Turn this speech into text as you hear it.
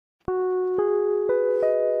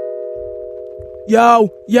Yo,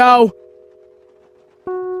 yo.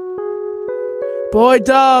 Boy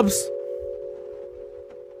Dubbz.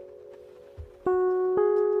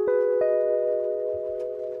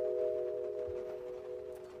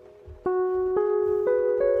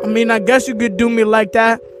 I mean, I guess you could do me like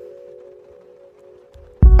that.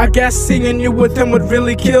 I guess seeing you with him would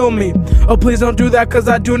really kill me. Oh, please don't do that, cause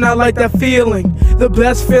I do not like that feeling. The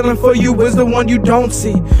best feeling for you is the one you don't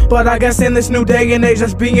see. But I guess in this new day and age,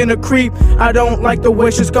 that's being a creep. I don't like the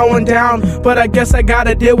way she's going down, but I guess I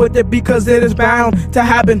gotta deal with it because it is bound to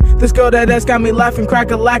happen. This girl that has got me laughing,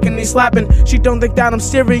 crack-a-lacking, me slapping. She don't think that I'm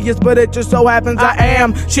serious, but it just so happens I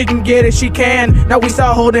am. She can get it, she can. Now we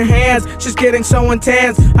start holding hands, she's getting so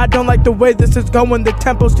intense. I don't like the way this is going, the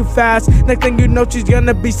tempo's too fast. Next thing you know, she's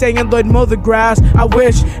gonna be saying, Lloyd, mow the grass. I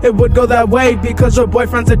wish it would go that way, because your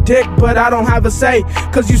boyfriend's a dick, but I don't have a say.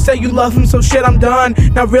 Cause you say you love him, so shit, I'm done.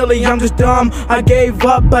 Now really, I'm just dumb. I gave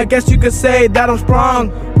up, I guess you could say that I'm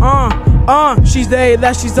sprung. She's they,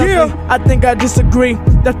 that she's ugly. Yeah. I think I disagree.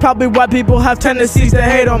 That's probably why people have tendencies to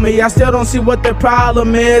hate on me. I still don't see what their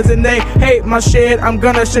problem is, and they hate my shit. I'm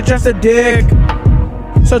gonna suggest a dick.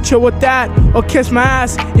 So chill with that, or kiss my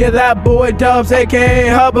ass. Yeah, that boy Dubbz, aka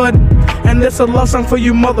Hubbard. And it's a love song for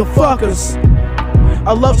you motherfuckers.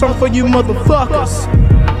 A love song for you motherfuckers.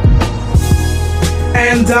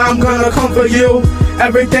 And I'm gonna come for you.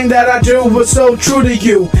 Everything that I do was so true to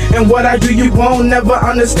you. And what I do you won't never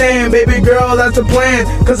understand. Baby girl, that's a plan,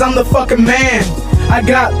 cause I'm the fucking man. I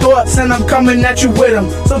got thoughts and I'm coming at you with them.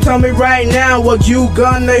 So tell me right now, are you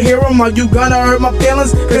gonna hear them? Are you gonna hurt my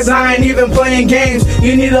feelings? Cause I ain't even playing games.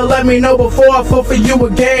 You need to let me know before I fall for you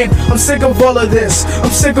again. I'm sick of all of this, I'm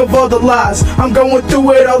sick of all the lies. I'm going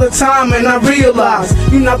through it all the time and I realize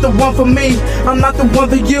you're not the one for me, I'm not the one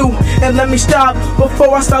for you. And let me stop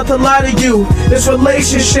before I start to lie to you. This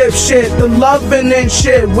relationship shit, the loving and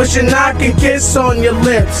shit, wishing I could kiss on your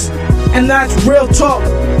lips. And that's real talk.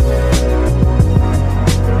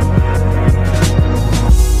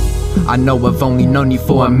 I know I've only known you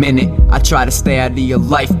for a minute. I try to stay out of your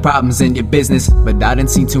life, problems in your business, but I done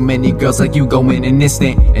seen too many girls like you go in an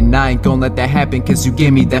instant. And I ain't gonna let that happen, cause you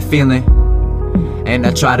give me that feeling. And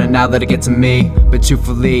I try to not let it get to me, but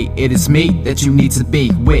truthfully, it is me that you need to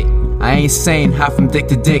be with. I ain't saying hop from dick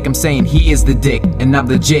to dick, I'm saying he is the dick, and I'm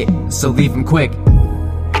legit, so leave him quick.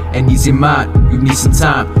 And he's your mind, you need some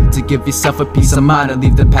time to give yourself a peace of mind and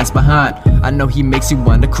leave the past behind. I know he makes you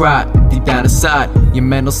wanna cry, deep down inside, your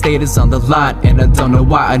mental state is on the line. And I don't know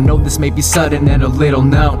why, I know this may be sudden and a little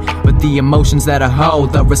known, but the emotions that I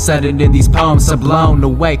hold are recited in these poems are blown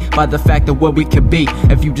away by the fact of what we could be.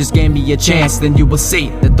 If you just gave me a chance, then you will see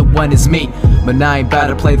that the one is me. But I ain't about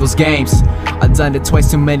to play those games, I've done it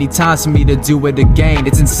twice too many times for me to do it again.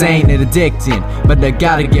 It's insane and addicting, but I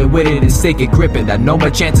gotta get with it and stick it, grip it. I know my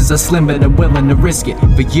chances are slim, but I'm willing to risk it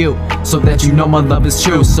for you, so that you know my love is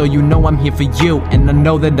true. So you know I'm here for you, and I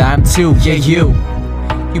know that I'm too. Yeah, you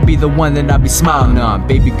be the one that I be smiling on.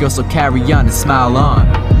 Baby girl, so carry on and smile on.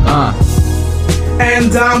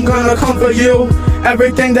 And I'm gonna come for you.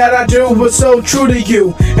 Everything that I do was so true to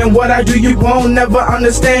you. And what I do you won't never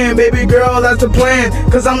understand. Baby girl, that's the plan,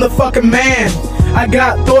 cause I'm the fucking man. I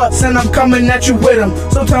got thoughts and I'm coming at you with them.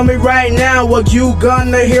 So tell me right now, are you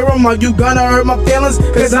gonna hear them? Are you gonna hurt my feelings?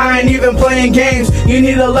 Cause I ain't even playing games. You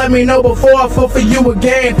need to let me know before I fall for you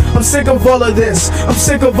again. I'm sick of all of this, I'm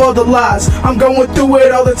sick of all the lies. I'm going through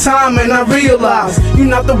it all the time and I realize you're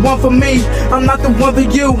not the one for me, I'm not the one for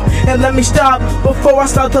you. And let me stop before I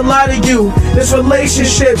start to lie to you. This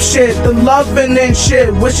relationship shit, the loving and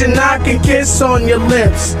shit, wishing I could kiss on your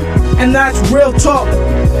lips. And that's real talk.